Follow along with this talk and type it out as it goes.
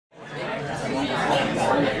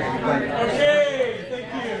Okay, thank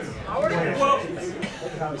you.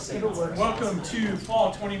 Welcome to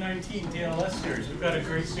Fall 2019 DLS series. We've got a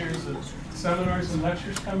great series of seminars and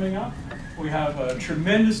lectures coming up. We have a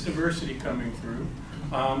tremendous diversity coming through.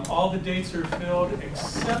 All the dates are filled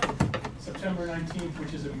except September 19th,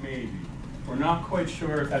 which is a maybe. We're not quite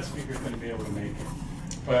sure if that speaker is going to be able to make it.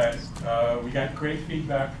 But we got great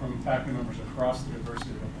feedback from faculty members across the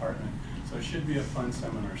diversity department. So it should be a fun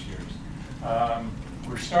seminar series.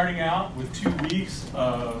 We're starting out with 2 weeks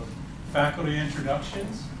of faculty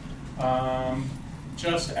introductions,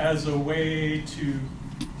 just as a way to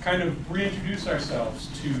kind of reintroduce ourselves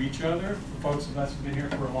to each other, folks of us who've been here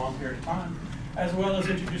for a long period of time, as well as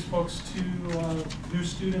introduce folks to new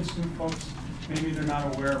students, new folks, maybe they're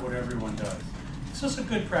not aware of what everyone does. It's just a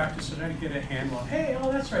good practice to try to get a handle on, hey,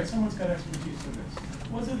 oh, that's right, someone's got expertise in this.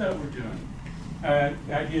 What is it that we're doing? The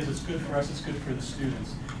idea is it's good for us, it's good for the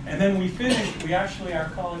students. And then we finish, our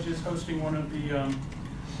college is hosting one of the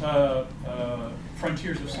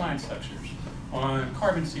Frontiers of Science lectures on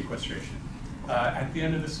carbon sequestration at the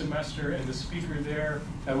end of the semester, and the speaker there,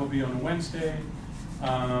 that will be on a Wednesday,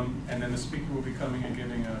 and then the speaker will be coming and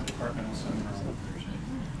giving a departmental seminar on Thursday.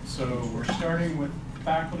 So we're starting with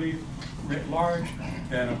faculty writ large,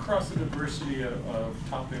 then across the diversity of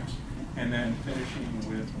topics, and then finishing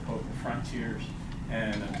with both the Frontiers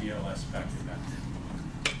and a DLS back to back.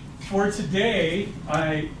 For today,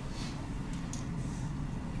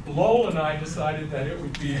 Lowell and I decided that it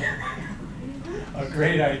would be a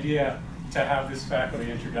great idea to have this faculty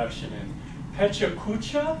introduction in Pecha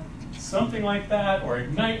Kucha, something like that, or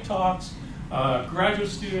Ignite talks. Graduate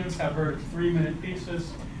students have heard 3-minute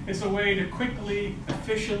pieces. It's a way to quickly,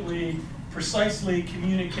 efficiently, precisely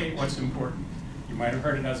communicate what's important. You might have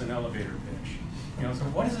heard it as an elevator pitch. You know, so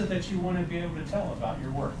what is it that you want to be able to tell about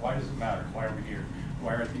your work? Why does it matter? Why are we here?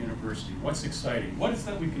 Why are at the university? What's exciting? What is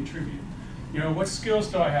that we contribute? You know, what skills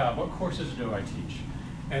do I have? What courses do I teach?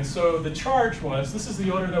 And so the charge was, this is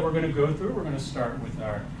the order that we're going to go through. We're going to start with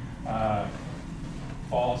our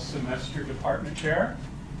fall semester department chair,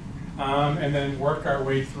 and then work our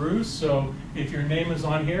way through. So if your name is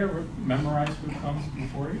on here, memorize who comes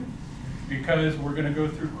before you, because we're going to go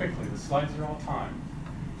through quickly. The slides are all timed.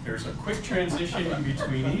 There's a quick transition in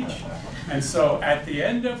between each. And so at the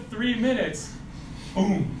end of 3 minutes,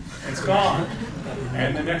 boom, it's gone.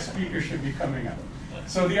 And the next speaker should be coming up.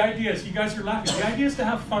 So the idea is, you guys are laughing, the idea is to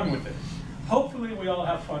have fun with it. Hopefully we all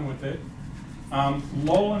have fun with it.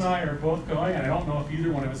 Lowell and I are both going, and I don't know if either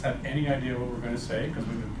one of us have any idea what we're going to say, because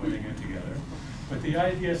we've been putting it together. But the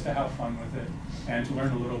idea is to have fun with it and to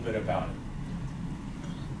learn a little bit about it.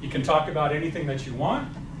 You can talk about anything that you want.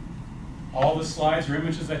 All the slides or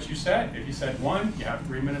images that you set. If you said 1, you have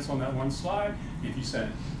 3 minutes on that one slide. If you said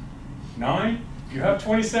 9, you have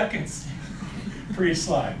 20 seconds for each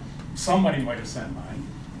slide. Somebody might have sent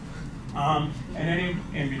 9. And any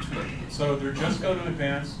in between. So they're just go to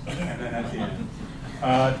advance, and then at the end.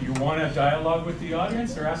 If you want to dialogue with the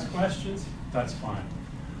audience or ask questions, that's fine.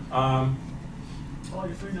 Oh,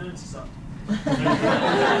 your 3 minutes is up.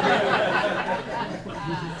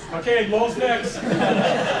 Okay, Lowell's next.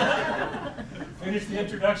 Finish the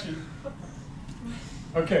introduction.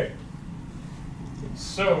 Okay.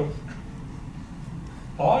 So,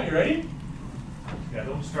 Paul, you ready? Yeah,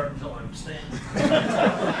 don't start until I'm standing.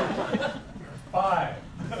 5,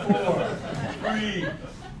 4, 3,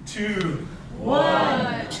 2,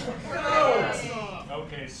 1. Go!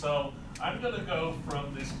 Okay, so I'm going to go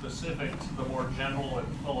from the specific to the more general and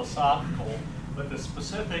philosophical, but the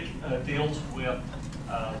specific deals with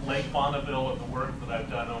Lake Bonneville and the work that I've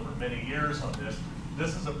done over many years on this.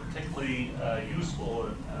 This is a particularly useful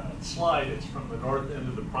slide. It's from the north end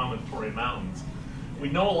of the Promontory Mountains. We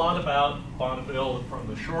know a lot about Bonneville from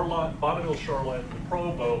the shoreline, Bonneville shoreline, the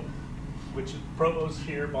Provo, which is Provo's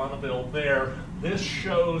here, Bonneville there. This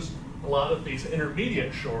shows a lot of these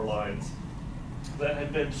intermediate shorelines that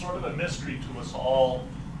had been sort of a mystery to us all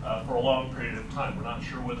for a long period of time. We're not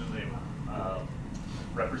sure whether they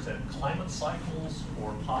represent climate cycles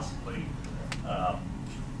or possibly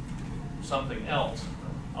something else.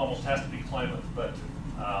 Almost has to be climate, but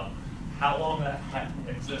how long that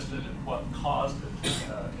existed and what caused it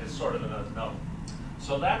is sort of an unknown.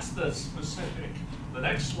 So that's the specific. The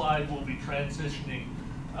next slide will be transitioning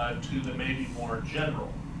to the maybe more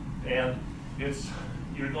general. And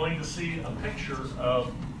you're going to see a picture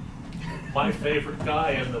of my favorite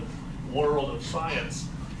guy in the world of science.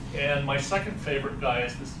 And my second favorite guy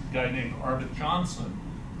is this guy named Arvid Johnson,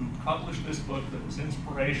 who published this book that was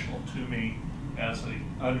inspirational to me as an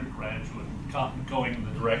undergraduate going in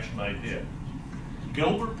the direction I did.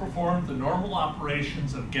 Gilbert performed the normal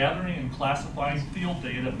operations of gathering and classifying field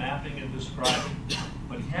data, mapping and describing,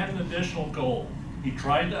 but he had an additional goal. He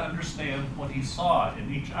tried to understand what he saw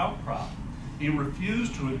in each outcrop. He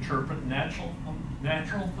refused to interpret natural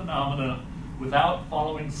phenomena without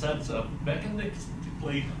following sets of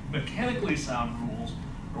mechanically sound rules,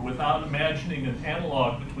 or without imagining an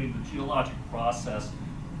analog between the geologic process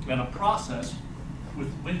and a process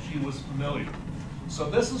with which he was familiar. So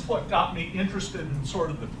this is what got me interested in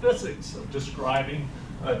sort of the physics of describing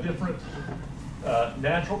different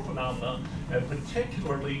natural phenomena, and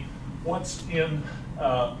particularly what's in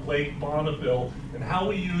Lake Bonneville and how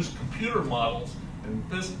we use computer models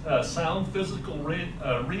and sound physical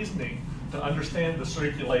reasoning to understand the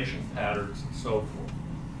circulation patterns and so forth.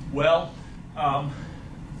 Well,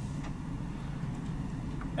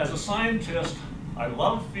 as a scientist, I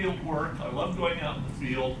love field work, I love going out in the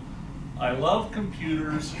field, I love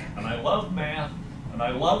computers, and I love math, and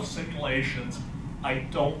I love simulations. I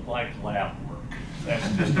don't like lab work. That's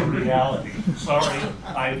just a reality. Sorry,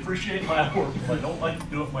 I appreciate lab work, but I don't like to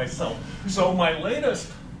do it myself. So my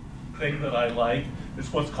latest thing that I like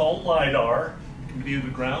is what's called LiDAR. It can be either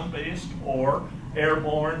ground-based or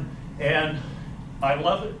airborne, and I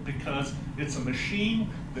love it because it's a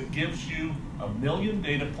machine that gives you 1 million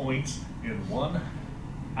data points in 1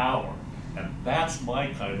 hour. And that's my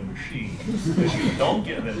kind of machine that you don't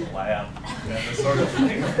get in the lab, and the sort of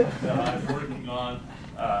thing that I'm working on,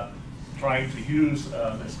 trying to use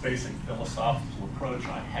this basic philosophical approach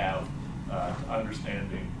I have to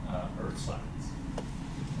understanding Earth science.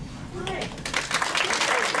 Right.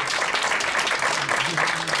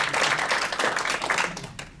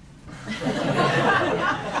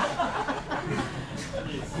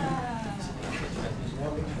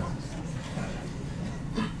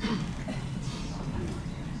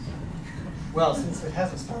 Well, since it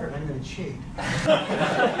hasn't started, I'm going to cheat. You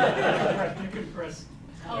can press.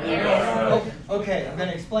 Okay, I'm going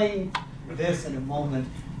to explain this in a moment.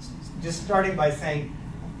 Just starting by saying,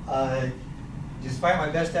 despite my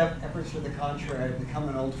best efforts to the contrary, I've become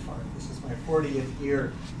an old fart. This is my 40th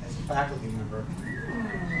year as a faculty member.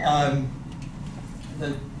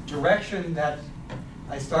 The direction that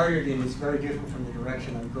I started in is very different from the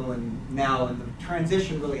direction I'm going now, and the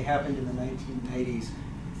transition really happened in the 1990s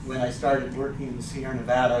when I started working in the Sierra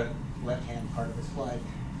Nevada, left-hand part of the slide,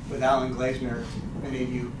 with Alan Glazner. Many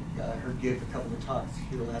of you heard give a couple of talks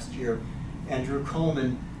here last year, and Drew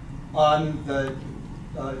Coleman on the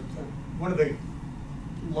one of the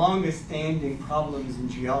longest-standing problems in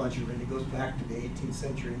geology, really goes back to the 18th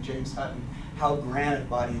century, and James Hutton, how granite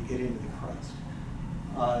bodies get into the crust.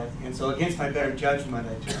 And so against my better judgment,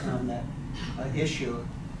 I took on that issue.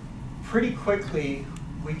 Pretty quickly,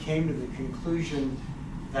 we came to the conclusion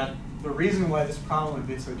that the reason why this problem had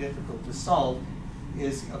been so difficult to solve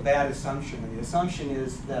is a bad assumption. And the assumption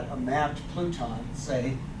is that a mapped pluton,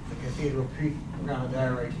 say the Cathedral Peak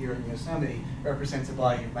granodiorite here in Yosemite, represents a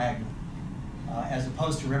body of magma, as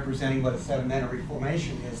opposed to representing what a sedimentary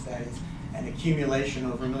formation is, that is an accumulation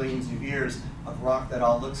over millions of years of rock that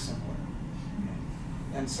all looks similar.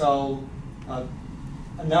 And so a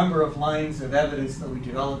number of lines of evidence that we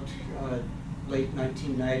developed late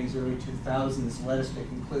 1990s, early 2000s led us to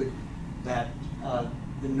conclude that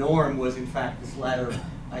the norm was in fact this latter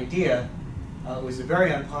idea. It was a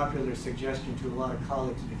very unpopular suggestion to a lot of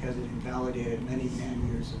colleagues because it invalidated many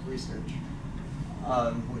years of research,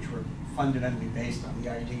 which were fundamentally based on the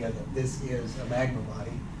idea that this is a magma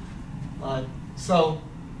body. So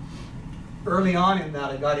early on in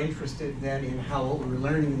that, I got interested then in how what we were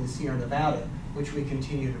learning in the Sierra Nevada, which we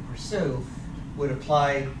continue to pursue, would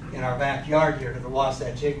apply in our backyard here to the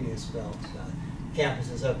Wasatch Igneous Belt. Campus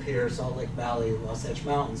is up here, Salt Lake Valley, Wasatch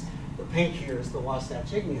Mountains. The pink here is the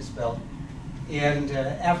Wasatch Igneous Belt. And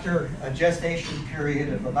after a gestation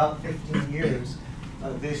period of about 15 years,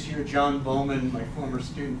 this year John Bowman, my former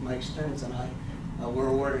student Mike Stearns, and I were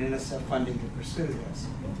awarded NSF funding to pursue this.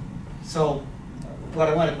 So what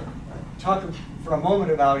I want to talk for a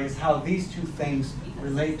moment about is how these two things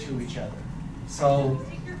relate to each other. So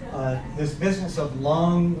this business of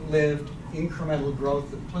long-lived incremental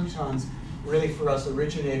growth of plutons really for us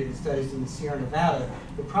originated in studies in the Sierra Nevada.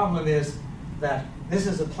 The problem is that this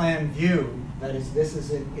is a planned view, that is, this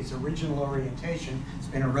is its original orientation. It's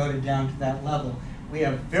been eroded down to that level. We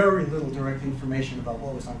have very little direct information about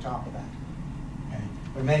what was on top of that. Okay?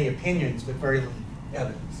 There are many opinions, but very little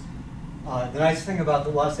evidence. The nice thing about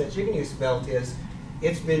the Wasatch Igneous Belt is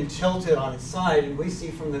it's been tilted on its side, and we see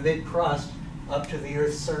from the mid-crust up to the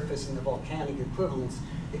Earth's surface and the volcanic equivalents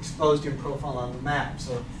exposed in profile on the map.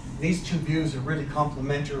 So these two views are really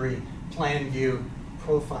complementary: plan view,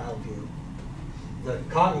 profile view. the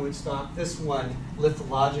cottonwood stock. This one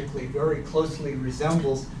lithologically very closely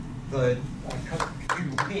resembles the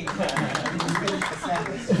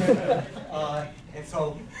and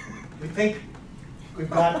so we think we've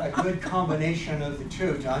got a good combination of the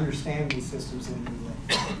two to understand these systems in a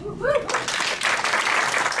new way.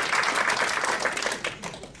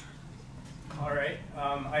 All right.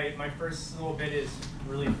 My first little bit is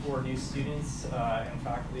really for new students and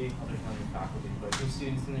faculty. Well, there's no new faculty, but new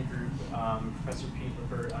students in the group. Professor Pete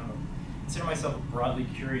Lippert. I consider myself a broadly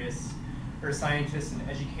curious earth scientist and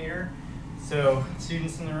educator. So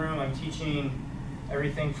students in the room, I'm teaching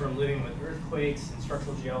everything from living with earthquakes and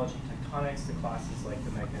structural geology and tectonics to classes like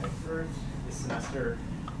the magnetic earth. This semester,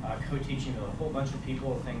 co-teaching with a whole bunch of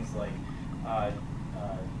people things like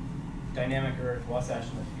dynamic earth, Wasatch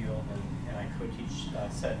in the field, and I co-teach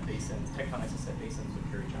set basins, tectonics and set basins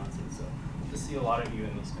with Gary Johnson. So hope to see a lot of you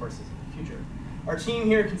in these courses in the future. Our team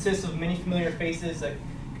here consists of many familiar faces that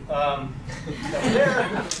are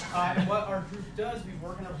there. And what our group does, we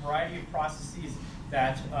work in a variety of processes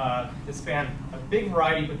that span a big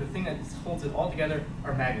variety, but the thing that holds it all together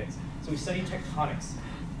are magnets. So we study tectonics.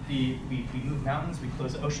 We move mountains, we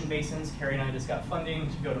close ocean basins. Carrie and I just got funding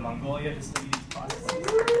to go to Mongolia to study these processes.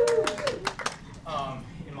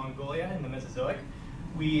 In Mongolia, in the Mesozoic.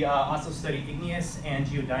 We also study igneous and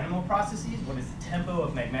geodynamo processes. What is the tempo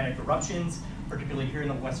of magmatic eruptions, particularly here in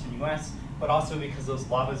the western US, but also because those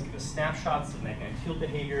lavas give us snapshots of magnetic field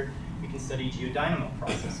behavior, we can study geodynamo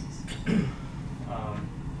processes.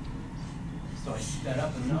 So I sped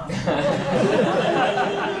up enough. Not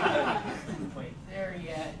quite there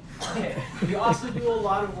yet. Okay. We also do a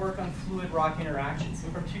lot of work on fluid-rock interactions.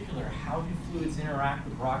 In particular, how do fluids interact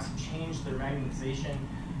with rocks and change their magnetization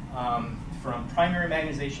from primary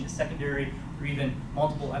magnetization to secondary, or even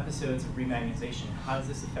multiple episodes of remagnetization? How does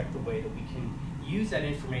this affect the way that we can use that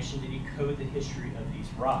information to decode the history of these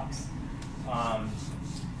rocks?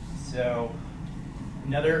 So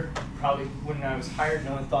another, probably when I was hired,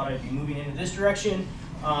 no one thought I'd be moving into this direction,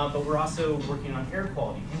 but we're also working on air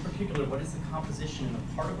quality. In particular, what is the composition and the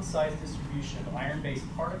particle size distribution of iron-based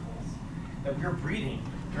particles that we're breathing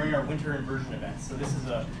during our winter inversion events? So this is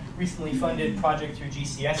a recently funded project through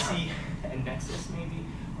GCSC and Nexus, maybe,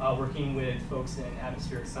 working with folks in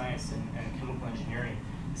atmospheric science and chemical engineering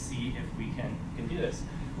to see if we can do this.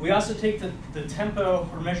 We also take the tempo,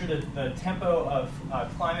 or measure the tempo of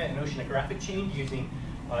climate and oceanographic change using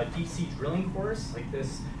deep sea drilling cores, like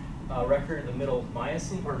this record in the middle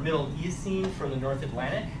Miocene, or middle Eocene from the North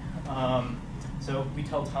Atlantic. So we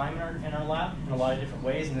tell time in our lab in a lot of different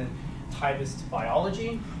ways, and then tie this to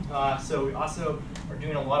biology. So we also are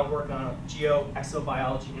doing a lot of work on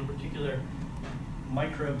geoexobiology, in particular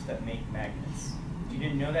microbes that make magnets. If you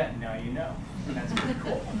didn't know that, now you know. And that's pretty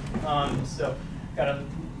cool. So got a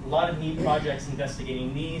lot of neat projects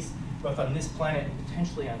investigating these, both on this planet and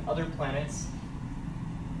potentially on other planets.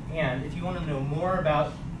 And if you want to know more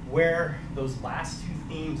about where those last two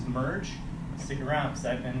themes merge, stick around, because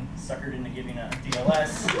I've been suckered into giving a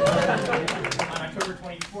DLS on October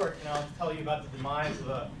 24th, and I'll tell you about the demise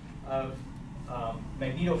of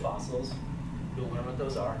magnetofossils. You'll learn what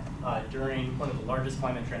those are during one of the largest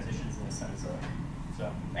climate transitions in the Cenozoic.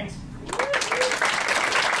 So, thanks.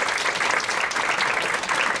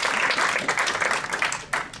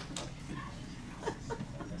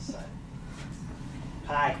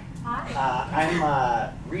 Hi. Hi. I'm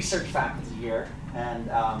a research faculty here, and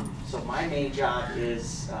so my main job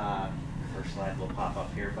is, first slide will pop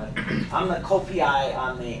up here, but I'm the co-PI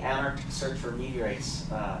on the Antarctic Search for Meteorites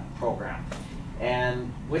program.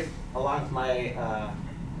 And along with my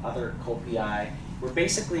other co-PI, we're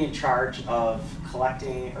basically in charge of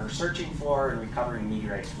collecting or searching for and recovering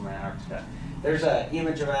meteorites from Antarctica. There's an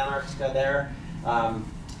image of Antarctica there, a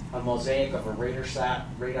mosaic of a radar-sat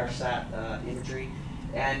imagery.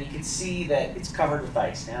 And you can see that it's covered with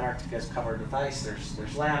ice. Antarctica is covered with ice.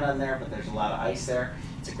 There's land on there, but there's a lot of ice there.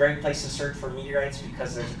 It's a great place to search for meteorites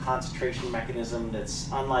because there's a concentration mechanism that's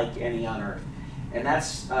unlike any on Earth. And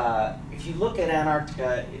that's, if you look at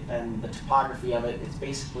Antarctica and the topography of it, it's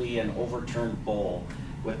basically an overturned bowl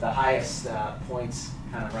with the highest points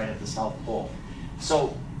kind of right at the South Pole.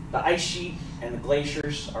 So the ice sheet and the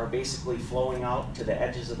glaciers are basically flowing out to the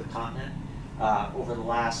edges of the continent over the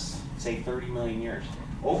last, say, 30 million years.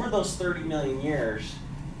 Over those 30 million years,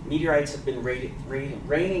 meteorites have been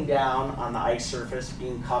raining down on the ice surface,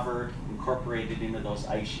 being covered, incorporated into those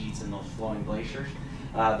ice sheets and those flowing glaciers.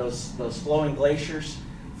 Those flowing glaciers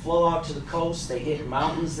flow out to the coast. They hit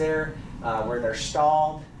mountains there where they're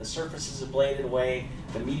stalled. The surface is ablated away.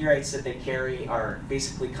 The meteorites that they carry are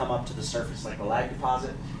basically come up to the surface like a lag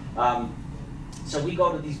deposit. So we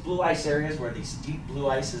go to these blue ice areas where these deep blue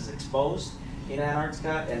ice is exposed in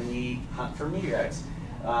Antarctica, and we hunt for meteorites.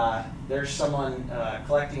 There's someone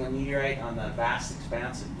collecting a meteorite on the vast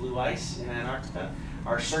expanse of blue ice in Antarctica.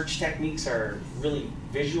 Our search techniques are really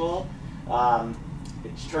visual.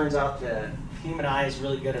 It turns out the human eye is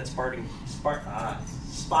really good at spotting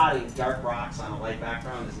dark rocks on a light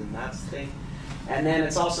background, and that's the thing. And then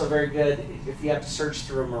it's also very good if you have to search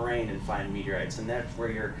through a moraine and find meteorites, and that's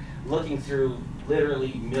where you're looking through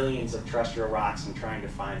literally millions of terrestrial rocks and trying to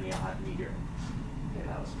find the odd meteorite. Okay,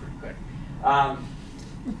 that was pretty quick.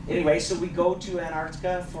 Anyway, so we go to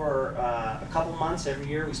Antarctica for a couple months every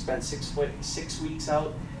year. We spend 6 weeks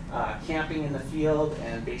out camping in the field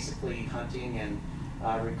and basically hunting and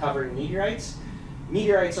recovering meteorites.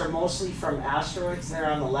 Meteorites are mostly from asteroids there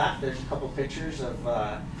on the left. There's a couple pictures of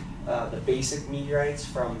the basic meteorites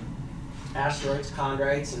from asteroids,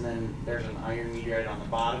 chondrites, and then there's an iron meteorite on the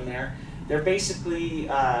bottom there. They're basically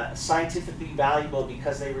scientifically valuable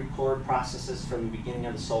because they record processes from the beginning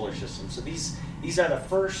of the solar system. So these are the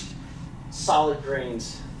first solid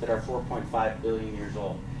grains that are 4.5 billion years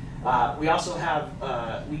old. We also have,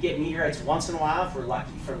 we get meteorites once in a while if we're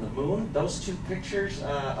lucky from the moon. Those two pictures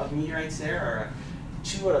of meteorites there are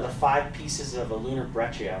 2 out of the 5 pieces of a lunar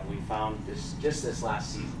breccia we found just this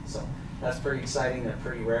last season. So that's pretty exciting, they're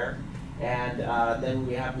pretty rare. And then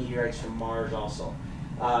we have meteorites from Mars also.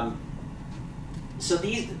 So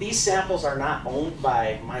these samples are not owned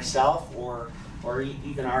by myself or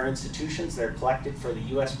even our institutions. They're collected for the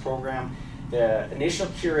US program. The initial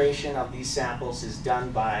curation of these samples is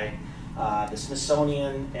done by the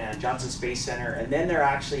Smithsonian and Johnson Space Center, and then they're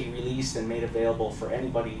actually released and made available for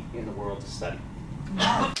anybody in the world to study. Good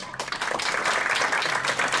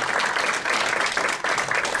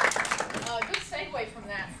segue from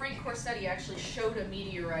that. Frank Corsetti actually showed a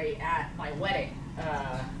meteorite at my wedding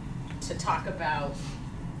to talk about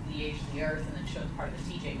the age of the Earth, and then showed part of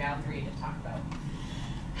the TJ boundary to talk about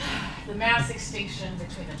the mass extinction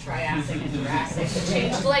between the Triassic and Jurassic that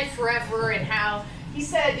changed life forever, and how he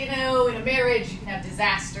said, you know, in a marriage you can have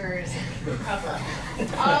disasters and recover.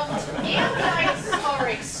 Ammonites are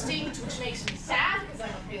extinct, which makes me sad because I'm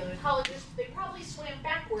a paleontologist. They probably swam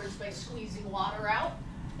backwards by squeezing water out.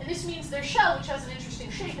 And this means their shell, which has an interesting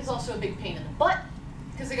shape, is also a big pain in the butt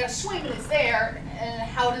because they got to swim and it's there. And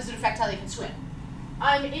how does it affect how they can swim?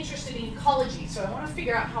 I'm interested in ecology, so I want to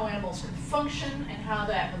figure out how animals can function and how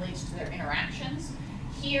that relates to their interactions.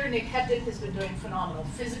 Here, Nick Hebden has been doing phenomenal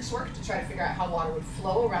physics work to try to figure out how water would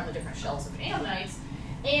flow around the different shells of ammonites.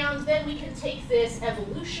 And then we can take this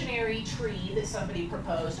evolutionary tree that somebody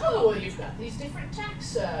proposed. Oh, well, you've got these different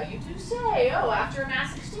taxa. You do say, oh, after a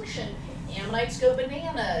mass extinction, ammonites go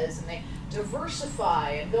bananas, and they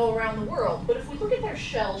diversify and go around the world. But if we look at their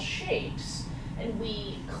shell shapes, and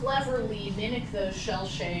we cleverly mimic those shell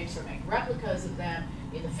shapes or make replicas of them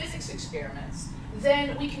in the physics experiments,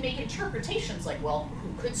 then we can make interpretations like, well,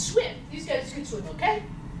 who could swim? These guys could swim, okay?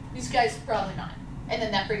 These guys probably not. And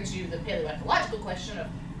then that brings you the paleoecological question of,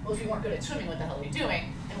 well, if you weren't good at swimming, what the hell are you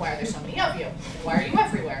doing? And why are there so many of you? And why are you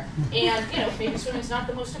everywhere? And, you know, maybe swimming's not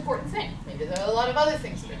the most important thing. Maybe there are a lot of other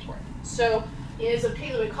things that are important. So as a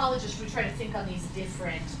paleoecologist, we try to think on these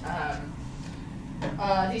different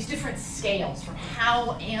scales from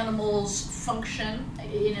how animals function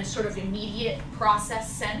in a sort of immediate process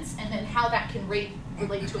sense, and then how that can relate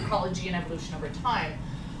to ecology and evolution over time.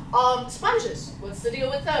 Sponges, what's the deal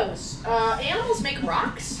with those? Animals make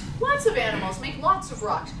rocks. Lots of animals make lots of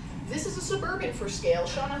rocks. This is a suburban for scale.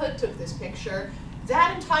 Shauna Hood took this picture.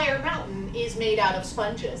 That entire mountain is made out of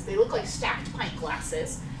sponges. They look like stacked pint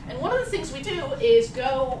glasses. And one of the things we do is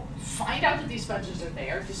go find out that these sponges are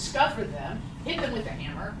there, discover them, hit them with a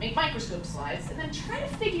hammer, make microscope slides, and then try to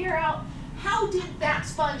figure out how did that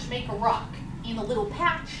sponge make a rock in a little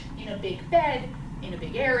patch, in a big bed, in a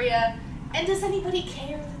big area, and does anybody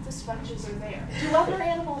care that the sponges are there? Do other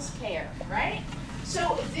animals care, right?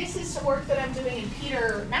 So this is some work that I'm doing, and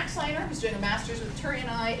Peter Maxleiner, who's doing a master's with Turi and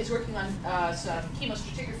I, is working on some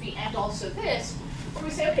chemostratigraphy and also this, where we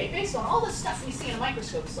say, okay, based on all the stuff we see in a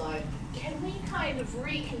microscope slide, can we kind of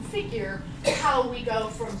reconfigure how we go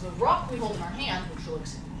from the rock we hold in our hand, which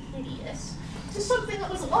looks hideous, to something that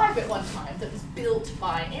was alive at one time, that was built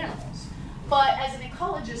by animals? But as an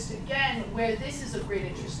ecologist, again, where this is of great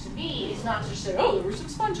interest to me is not just say, oh, there were some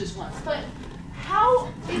sponges once, but how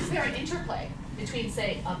is there an interplay between,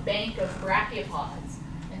 say, a bank of brachiopods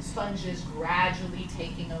and sponges gradually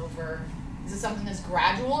taking over? Is it something that's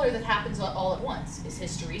gradual or that happens all at once? Is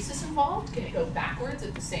hysteresis involved? Can it go backwards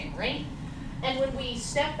at the same rate? And when we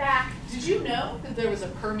step back, did you know that there was a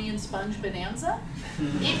Permian sponge bonanza?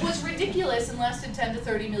 It was ridiculous and lasted 10 to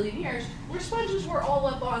 30 million years, where sponges were all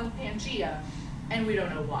up on Pangea, and we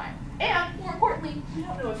don't know why. And more importantly, we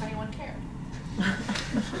don't know if anyone cared.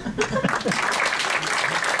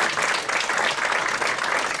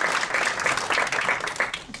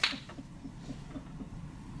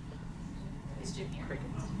 Is Jim here?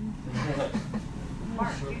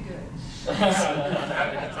 Mark, you good? I'm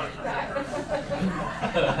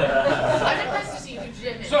impressed to see who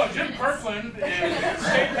Jim is. So Jim Kirkland is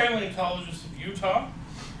state paleontologist of Utah.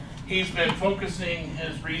 He's been focusing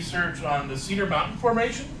his research on the Cedar Mountain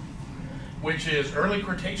Formation, which is early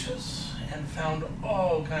Cretaceous, and found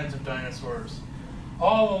all kinds of dinosaurs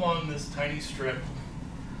all along this tiny strip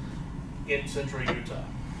in central Utah.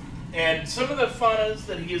 And some of the faunas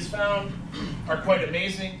that he has found are quite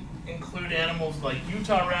amazing, include animals like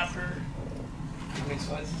Utah raptor. How many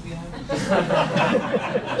slides does he have?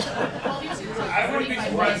 I wouldn't be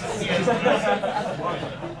surprised if he has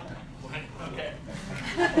okay.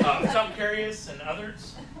 Subcarius and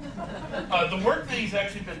others. The work that he's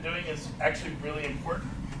actually been doing is actually really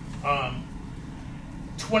important.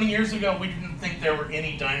 20 years ago, we didn't think there were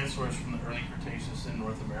any dinosaurs from the early Cretaceous in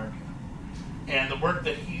North America. And the work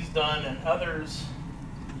that he's done and others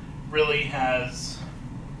really has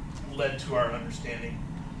led to our understanding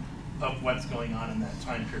of what's going on in that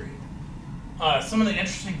time period. Some of the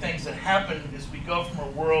interesting things that happen is we go from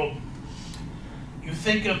a world, you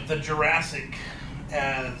think of the Jurassic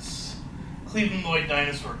as Cleveland-Lloyd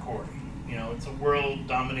dinosaur quarry. You know, it's a world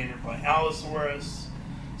dominated by Allosaurus,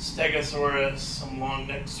 Stegosaurus, some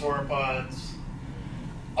long-necked sauropods.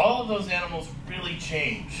 All of those animals really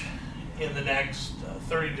change in the next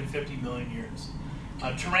 30 to 50 million years.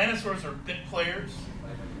 Tyrannosaurs are bit players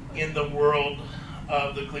in the world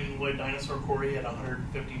of the Cleveland-Lloyd dinosaur quarry at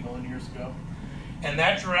 150 million years ago. And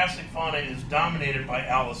that Jurassic fauna is dominated by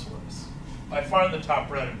Allosaurus, by far the top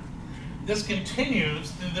predator. This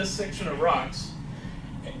continues through this section of rocks,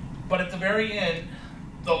 but at the very end,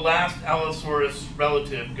 the last Allosaurus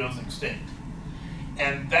relative goes extinct.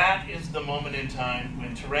 And that is the moment in time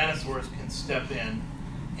when Tyrannosaurs can step in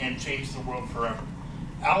and change the world forever.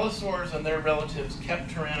 Allosaurs and their relatives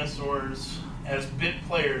kept Tyrannosaurs as bit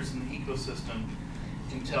players in the ecosystem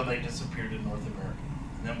until they disappeared in North America.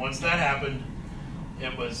 And then once that happened,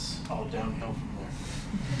 it was all downhill from there.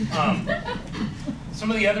 Some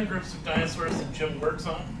of the other groups of dinosaurs that Jim works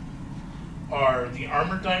on are the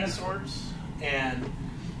armored dinosaurs, and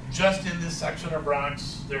just in this section of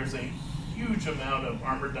rocks, there's a huge amount of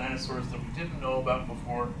armored dinosaurs that we didn't know about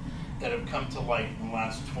before that have come to light in the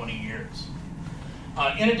last 20 years.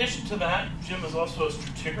 In addition to that, Jim is also a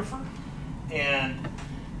stratigrapher, and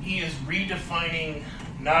he is redefining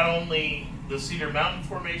not only the Cedar Mountain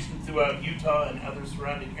Formation throughout Utah and other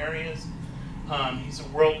surrounding areas. He's a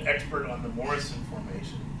world expert on the Morrison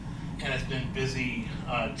Formation and has been busy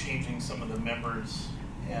changing some of the members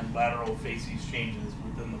and lateral facies changes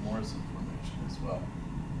within the Morrison Formation as well.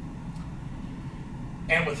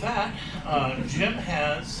 And with that, Jim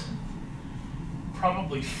has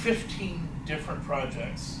probably 15 different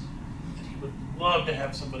projects that he would love to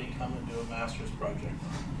have somebody come and do a master's project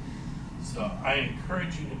on. So I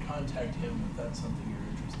encourage you to contact him if that's something you're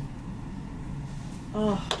interested in.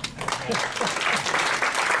 Oh.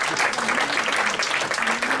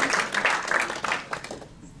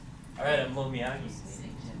 All right, I'm Lo Miyagi.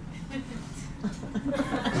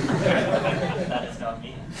 That is not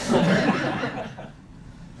me.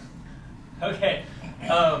 Okay.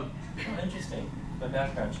 Interesting. My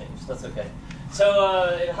background changed. That's okay.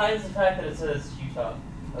 So it hides the fact that it says Utah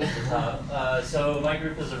up at the top. So my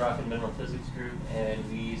group is a rock and mineral physics group, and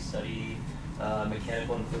we study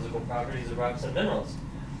mechanical and physical properties of rocks and minerals.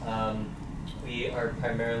 We are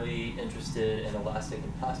primarily interested in elastic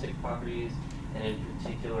and plastic properties, and in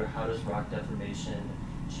particular, how does rock deformation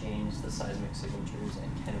change the seismic signatures,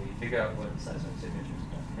 and can we figure out what seismic signatures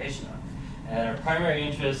of deformation are? And our primary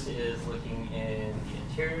interest is looking in the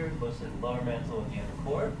interior, mostly the lower mantle and the inner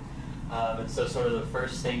core. And so sort of the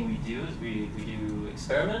first thing we do is we do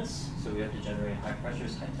experiments. So we have to generate high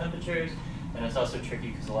pressures, high temperatures. And it's also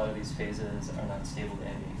tricky because a lot of these phases are not stable to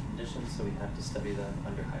ambient conditions, so we have to study them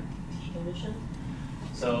under high P conditions.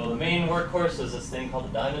 So the main workhorse is this thing called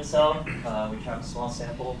the diamond cell. We trap a small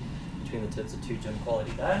sample between the tips of two gem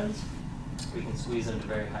quality diamonds. We can squeeze them to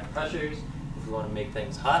very high pressures. If we want to make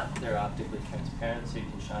things hot, they're optically transparent, so you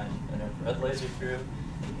can shine an infrared laser through.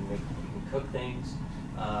 You can cook things.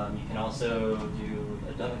 You can also do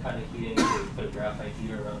a different kind of heating. So you put a graphite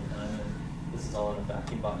heater around the diamond. This is all in a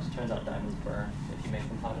vacuum box. Turns out diamonds burn if you make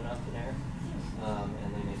them hot enough in air,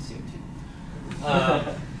 and they make CO2.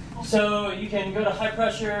 So you can go to high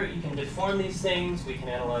pressure, you can deform these things, we can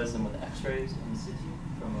analyze them with X-rays in situ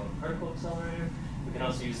from a particle accelerator. We can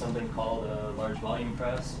also use something called a large volume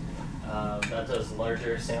press. That does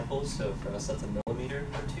larger samples, so for us that's a millimeter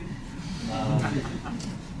or two.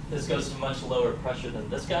 This goes to much lower pressure than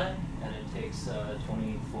this guy, and it takes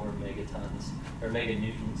 24 megatons, or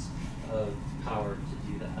meganewtons of power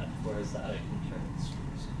to do that, whereas that I can turn in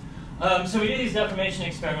screws. So we do these deformation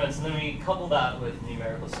experiments, and then we couple that with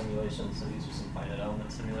numerical simulations. So these are some finite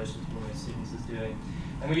element simulations one of my students is doing.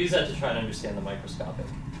 And we use that to try and understand the microscopic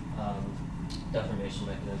deformation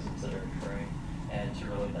mechanisms that are occurring, and to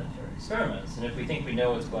relate that to our experiments. And if we think we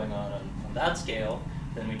know what's going on that scale,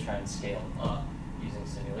 then we try and scale up using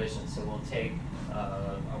simulations. So we'll take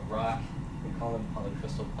a rock, we call them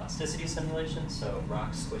polycrystal plasticity simulations, so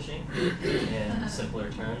rock squishing in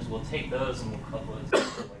simpler terms. We'll take those and we'll couple it to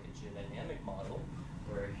like a geodynamic model,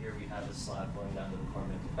 where here we have a slab going down to the core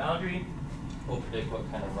mental boundary. We'll predict what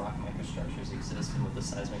kind of rock microstructures exist and what the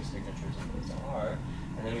seismic signatures of those are,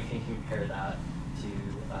 and then we can compare that to,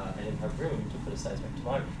 I didn't have room to put a seismic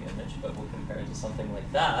tomography image, but we'll compare it to something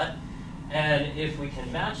like that. And if we can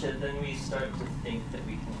match it, then we start to think that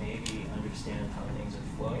we can maybe understand how things are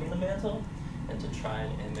flowing in the mantle, and to try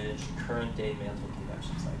and image current day mantle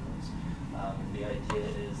convection cycles. The idea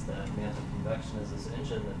is that mantle convection is this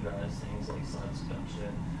engine that drives things like slab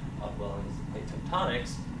subduction, upwellings, and plate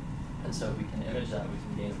tectonics. And so if we can image that, we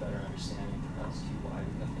can gain a better understanding as to why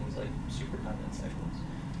we have things like supercontinent cycles,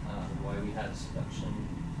 why we have subduction,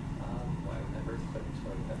 why we have earthquakes,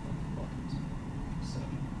 why we have volcanoes. So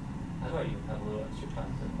I might even have a little extra time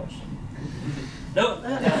for a question. Nope.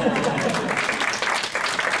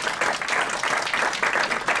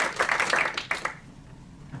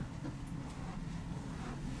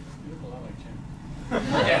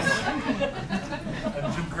 Yes.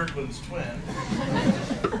 I'm Jim Kirkland's twin.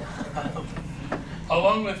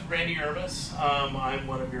 Along with Randy Urvis, I'm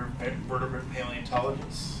one of your vertebrate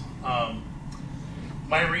paleontologists.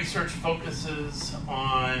 My research focuses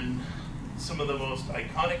on some of the most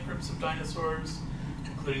iconic groups of dinosaurs,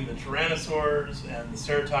 including the tyrannosaurs and the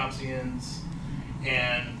ceratopsians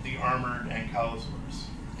and the armored ankylosaurs.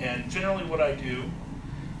 And generally what I do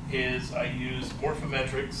is I use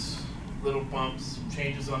morphometrics, little bumps,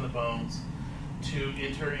 changes on the bones, to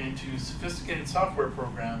enter into sophisticated software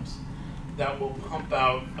programs that will pump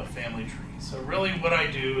out a family tree. So really what I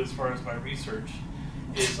do as far as my research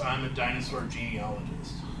is I'm a dinosaur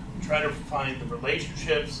genealogist. I try to find the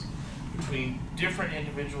relationships between different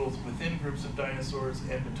individuals within groups of dinosaurs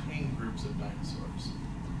and between groups of dinosaurs.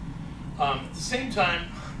 At the same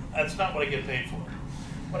time, that's not what I get paid for.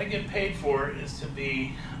 What I get paid for is to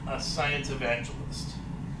be a science evangelist.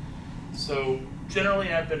 So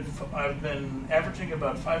generally I've been averaging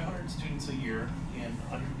about 500 students a year in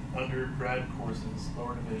undergrad courses,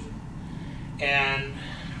 lower division, and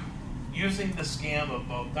using the scam of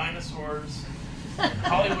both dinosaurs and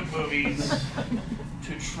Hollywood movies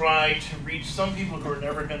to try to reach some people who are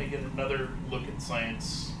never going to get another look at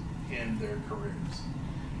science in their careers.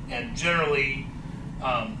 And generally,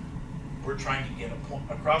 we're trying to get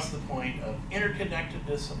across the point of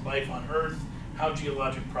interconnectedness of life on Earth, how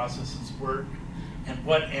geologic processes work, and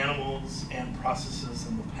what animals and processes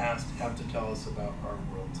in the past have to tell us about our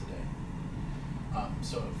world today.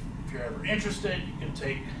 So if you're ever interested, you can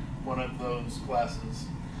take one of those classes.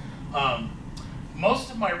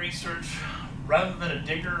 Most of my research, rather than a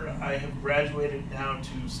digger, I have graduated now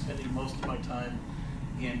to spending most of my time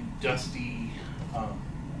in dusty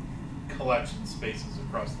collection spaces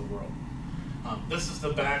across the world. This is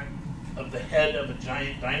the back of the head of a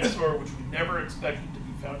giant dinosaur, which we never expected to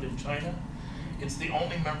be found in China. It's the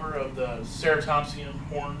only member of the ceratopsian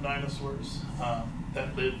horned dinosaurs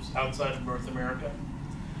that lives outside of North America.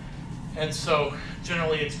 And so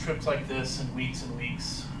generally it's trips like this and weeks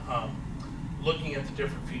looking at the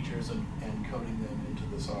different features and coding them into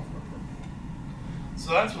the software program.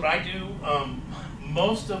 So that's what I do.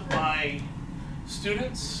 Most of my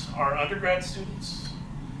students are undergrad students.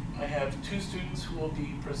 I have 2 students who will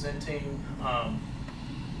be presenting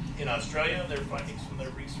in Australia their findings from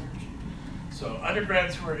their research. So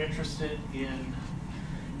undergrads who are interested in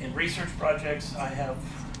research projects, I have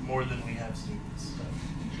more than we have students. So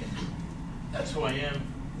that's who I am.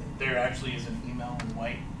 There actually is an email in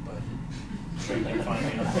white, but I'm sure you can find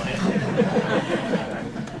me online.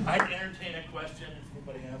 I'd entertain a question if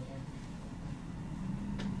anybody has one.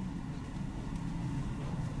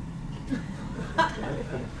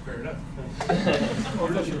 Fair enough. Or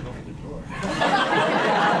does you open the door?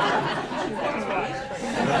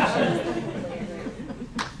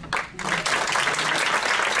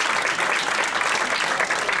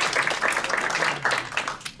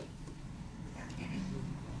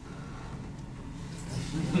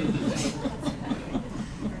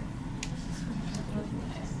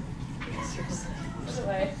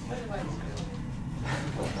 What do I do?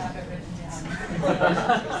 I have it written down.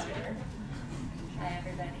 Hi,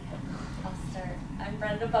 everybody. I'll start. I'm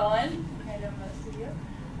Brenda Bowen. I know most of you.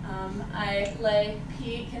 I, like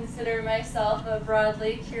Pete, consider myself a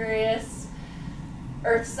broadly curious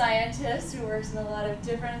earth scientist who works in a lot of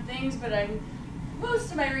different things, but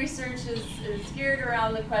most of my research is geared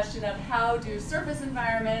around the question of how do surface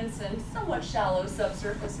environments and somewhat shallow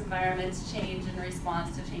subsurface environments change in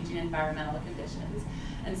response to changing environmental conditions.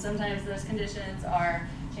 And sometimes those conditions are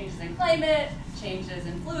changes in climate, changes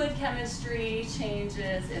in fluid chemistry,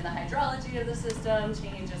 changes in the hydrology of the system,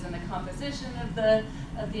 changes in the composition of the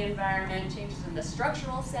environment, changes in the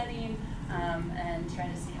structural setting, and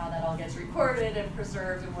trying to see how that all gets recorded and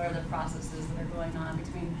preserved and what are the processes that are going on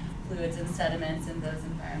between fluids and sediments in those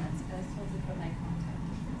environments. I was told to put my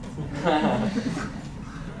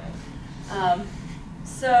contact.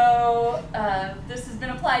 So this has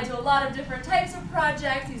been applied to a lot of different types of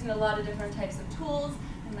projects, using a lot of different types of tools.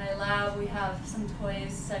 In my lab, we have some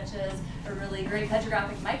toys such as a really great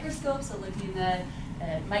petrographic microscope, so looking at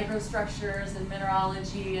microstructures and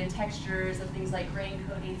mineralogy and textures of things like grain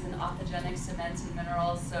coatings and authigenic cements and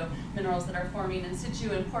minerals, so minerals that are forming in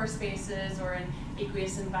situ in pore spaces or in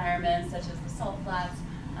aqueous environments such as the salt flats.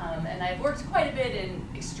 And I've worked quite a bit in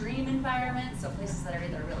extreme environments, so places that are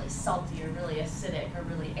either really salty or really acidic or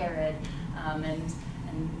really arid, and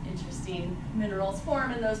interesting minerals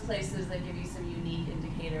form in those places that give you some unique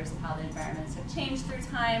indicators of how the environments have changed through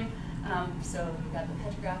time. So we've got the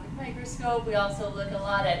petrographic microscope. We also look a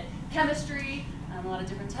lot at chemistry, a lot of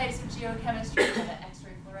different types of geochemistry. We have an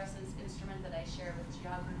X-ray fluorescence instrument that I share with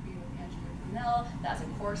geography with Andrew Mill. That's a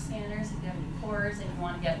core scanner, so if you have any cores and you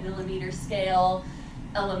want to get millimeter scale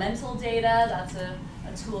elemental data, that's a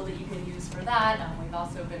tool that you can use for that. We've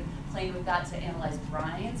also been playing with that to analyze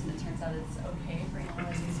brines, and it turns out it's okay for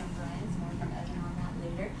analyzing some brines. More from Evan on that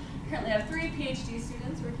later. Currently I have 3 PhD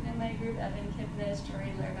students working in my group. Evan Kipnis,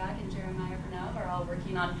 Tori Lergach, and Jeremiah Bernov are all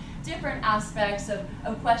working on different aspects of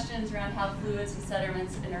questions around how fluids and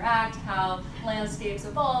sediments interact, how landscapes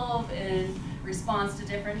evolve in response to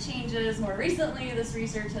different changes. More recently, this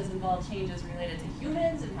research has involved changes related to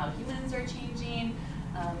humans and how humans are changing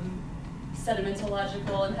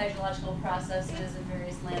sedimentological and hydrological processes in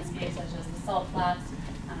various landscapes, such as the salt flats,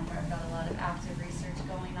 where I've got a lot of active research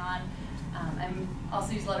going on. I'm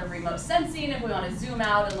also use a lot of remote sensing if we want to zoom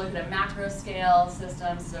out and look at a macro scale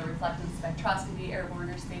system, so reflectance spectroscopy, airborne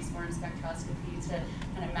or spaceborne spectroscopy, to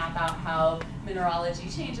kind of map out how mineralogy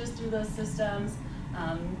changes through those systems.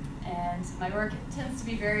 And my work tends to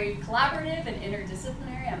be very collaborative and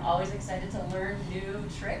interdisciplinary. I'm always excited to learn new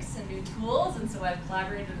tricks and new tools, and so I've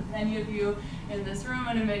collaborated with many of you in this room,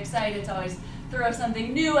 and I'm excited to always throw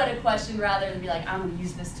something new at a question rather than be like, I'm going to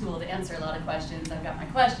use this tool to answer a lot of questions. I've got my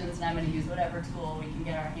questions, and I'm going to use whatever tool we can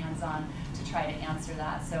get our hands on to try to answer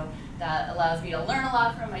that. So that allows me to learn a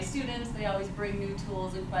lot from my students. They always bring new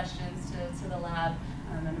tools and questions to the lab.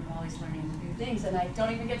 And I'm always learning new things, and I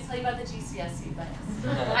don't even get to tell you about the GCSE, but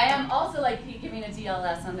I am also, like Pete, giving a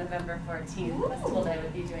DLS on November 14th. I was told I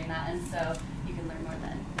would be doing that, and so you can learn more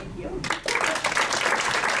then. Thank you.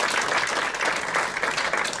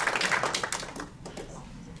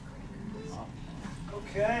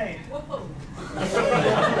 Okay.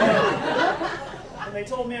 When they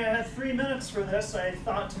told me I had 3 minutes for this, I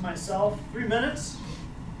thought to myself, 3 minutes?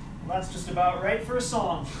 Well, that's just about right for a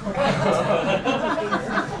song. I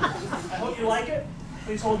hope you like it.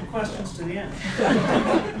 Please hold your questions to the end.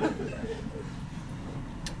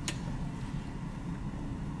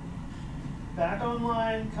 Back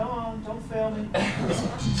online. Come on, don't fail me.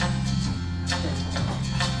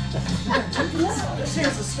 This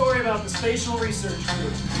here's a story about the Spatial Research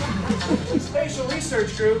Group. The Spatial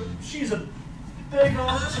Research Group, she's a big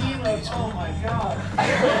old team of, oh my God.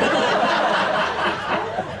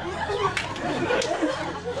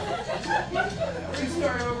 Let me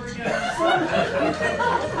start over again.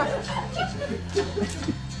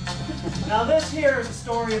 Now this here is a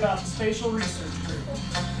story about the Spatial Research Group.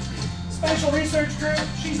 The Spatial Research Group,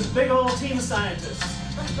 she's a big old team of scientists.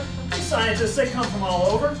 These scientists, they come from all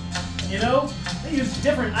over, and you know, they use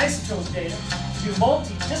different isotope data to do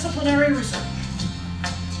multidisciplinary research.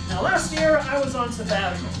 Now last year, I was on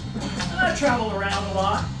sabbatical, and I traveled around a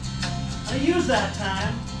lot. I used that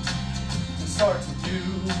time to start to do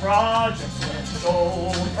projects, and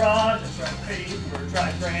show projects, write papers,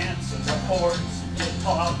 write grants and reports, and give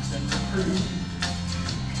talks and recruit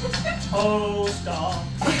postdocs.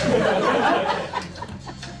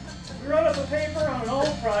 We wrote up a paper on an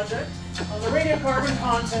old project on the radiocarbon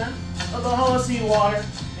content of the Holocene water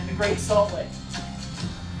in the Great Salt Lake.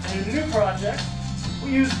 And in a new project, we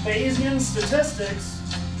used Bayesian statistics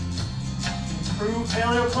improved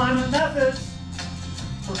paleoclimate methods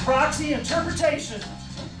for proxy interpretation.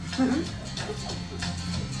 And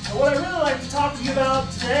what I'd really like to talk to you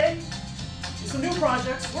about today is some new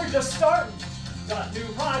projects. We're just starting. Got new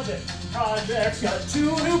projects, got 2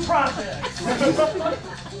 new projects. Got a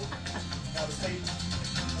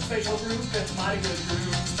spatial group, it's a mighty good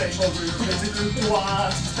group. Spatial group, it's a group to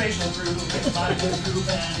watch. Spatial group, it's a mighty good group.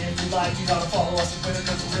 And if you like, you gotta follow us on Twitter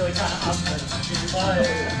because we're really kind of awesome.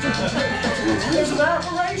 There's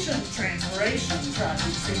evaporation, transpiration,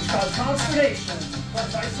 traffic change cause consternation.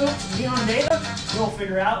 But by folks, neon data, you'll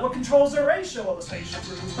figure out what controls the ratio of a spatial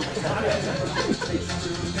group. Spatial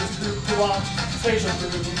group, it's a group to watch. Spatial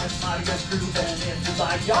group, it's a mighty good group. And if you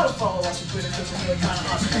like, you ought to follow us on Twitter because we're really kind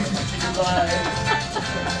of awesome.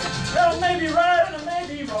 Well, it may be right and it may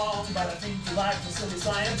be wrong, but I think you like the silly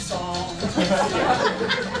science song.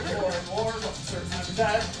 War and wars, lots of certain never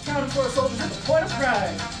died. Counted for our soldiers at the point of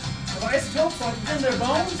pride. Of isotopes so I can thin their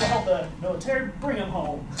bones to help the military bring them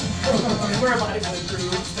home. We're a mighty good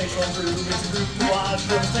group, spatial group, it's a group to watch.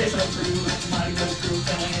 We're a spatial group, it's a mighty good group,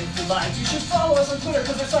 and if you like, you should follow us on Twitter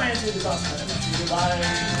because our science is awesome. And if you like.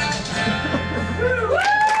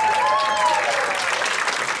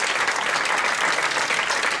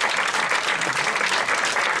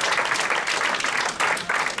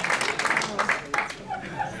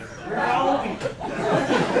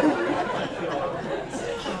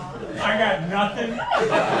 I got nothing.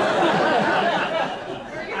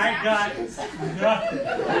 I got nothing.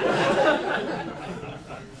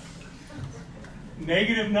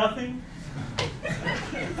 Negative nothing.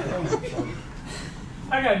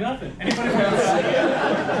 I got nothing. Anybody want to say?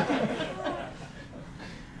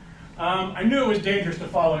 I knew it was dangerous to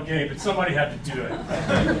follow Gabe, but somebody had to do it.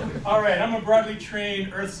 All right, I'm a broadly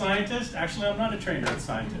trained earth scientist. Actually, I'm not a trained earth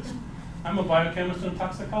scientist. I'm a biochemist and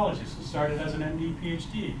toxicologist who started as an MD,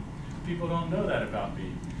 PhD. People don't know that about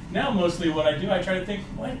me. Now, mostly what I do, I try to think,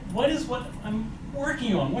 what is what I'm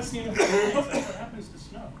working on? What's the what happens to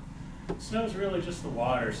snow? Snow is really just the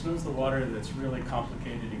water. Snow is the water that's really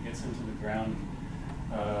complicated and gets into the ground,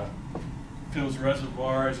 fills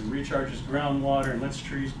reservoirs and recharges groundwater and lets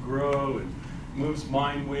trees grow and moves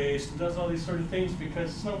mine waste and does all these sort of things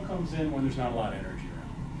because snow comes in when there's not a lot of energy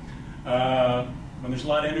around. When there's a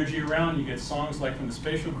lot of energy around, you get songs like from the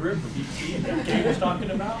spatial group with E.T. that Gabe was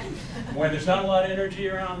talking about. When there's not a lot of energy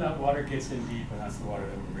around, that water gets in deep, and that's the water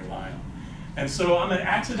that we rely on. And so I'm an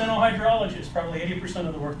accidental hydrologist. Probably 80%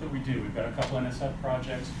 of the work that we do. We've got a couple NSF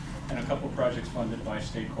projects and a couple projects funded by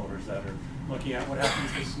stakeholders that are looking at what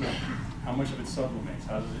happens with snow. How much of it sublimates?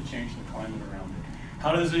 How does it change the climate around it?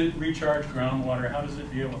 How does it recharge groundwater? How does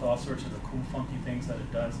it deal with all sorts of the cool, funky things that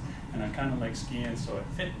it does? And I kind of like skiing, so it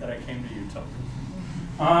fit that I came to Utah.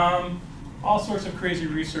 All sorts of crazy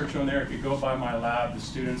research on there. If you go by my lab, the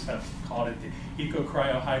students have called it the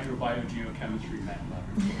Eco-Cryo-Hydro-Biogeochemistry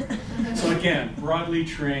Laboratory. So again, broadly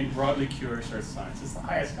trained, broadly curious earth science. It's the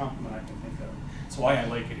highest compliment I can think of. That's why I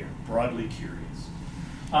like it here, broadly curious.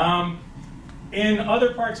 In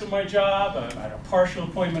other parts of my job, I had a partial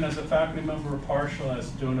appointment as a faculty member, a partial as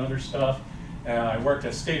doing other stuff. I worked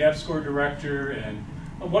as state EPSCoR director, and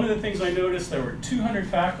one of the things I noticed, there were 200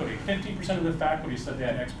 faculty. 50% of the faculty said they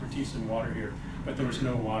had expertise in water here, but there was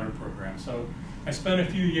no water program. So I spent a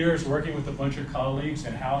few years working with a bunch of colleagues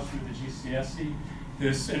and housed through the GCSE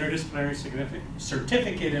this interdisciplinary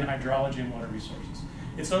certificate in hydrology and water resources.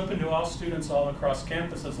 It's open to all students all across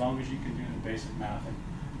campus as long as you can do the basic math and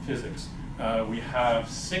physics. We have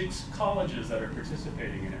 6 colleges that are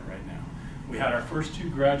participating in it right now. We had our first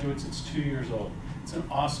 2 graduates. It's 2 years old. It's an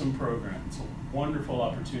awesome program. It's a wonderful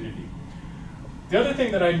opportunity. The other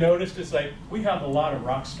thing that I noticed is we have a lot of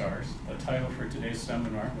rock stars. The title for today's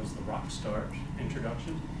seminar was the Rock Stars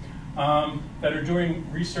Introduction, that are doing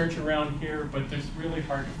research around here, but it's really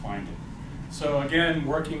hard to find it. So again,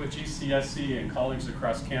 working with GCSE and colleagues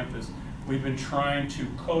across campus, we've been trying to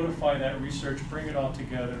codify that research, bring it all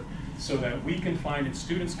together so that we can find it,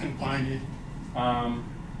 students can find it,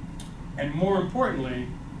 and more importantly,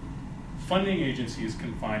 funding agencies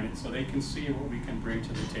can find it so they can see what we can bring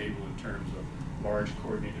to the table in terms of large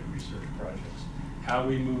coordinated research projects. How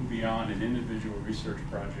we move beyond an individual research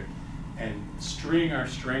project and string our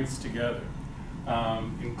strengths together,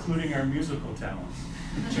 including our musical talents,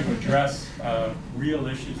 to address real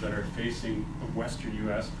issues that are facing the Western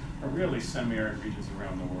US or really semi-arid regions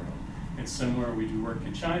around the world. It's similar, we do work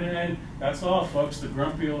in China, and that's all, folks. The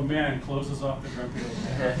grumpy old man closes off the grumpy old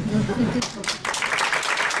man.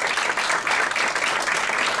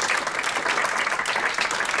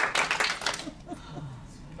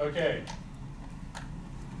 Okay,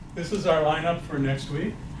 this is our lineup for next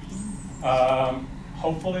week.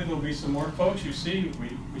 hopefully there'll be some more folks. You see,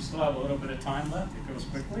 we still have a little bit of time left. It goes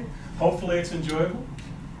quickly. Hopefully it's enjoyable.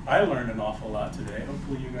 I learned an awful lot today.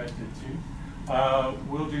 Hopefully you guys did too.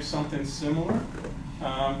 We'll do something similar.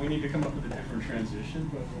 We need to come up with a different transition,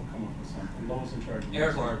 but we'll come up with something. Lowell's in charge of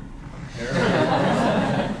Air horn.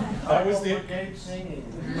 That was the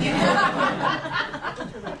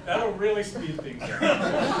that'll really speed things up.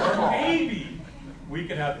 Or maybe we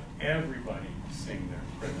could have everybody sing their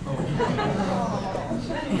presentation.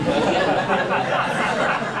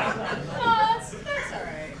 That's all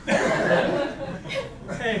right.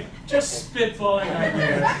 Hey, just spitballing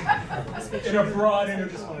ideas in a broad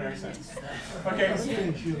interdisciplinary sense. Okay,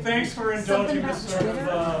 thanks for indulging this sort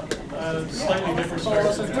of slightly different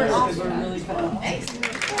start.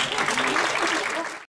 Thanks.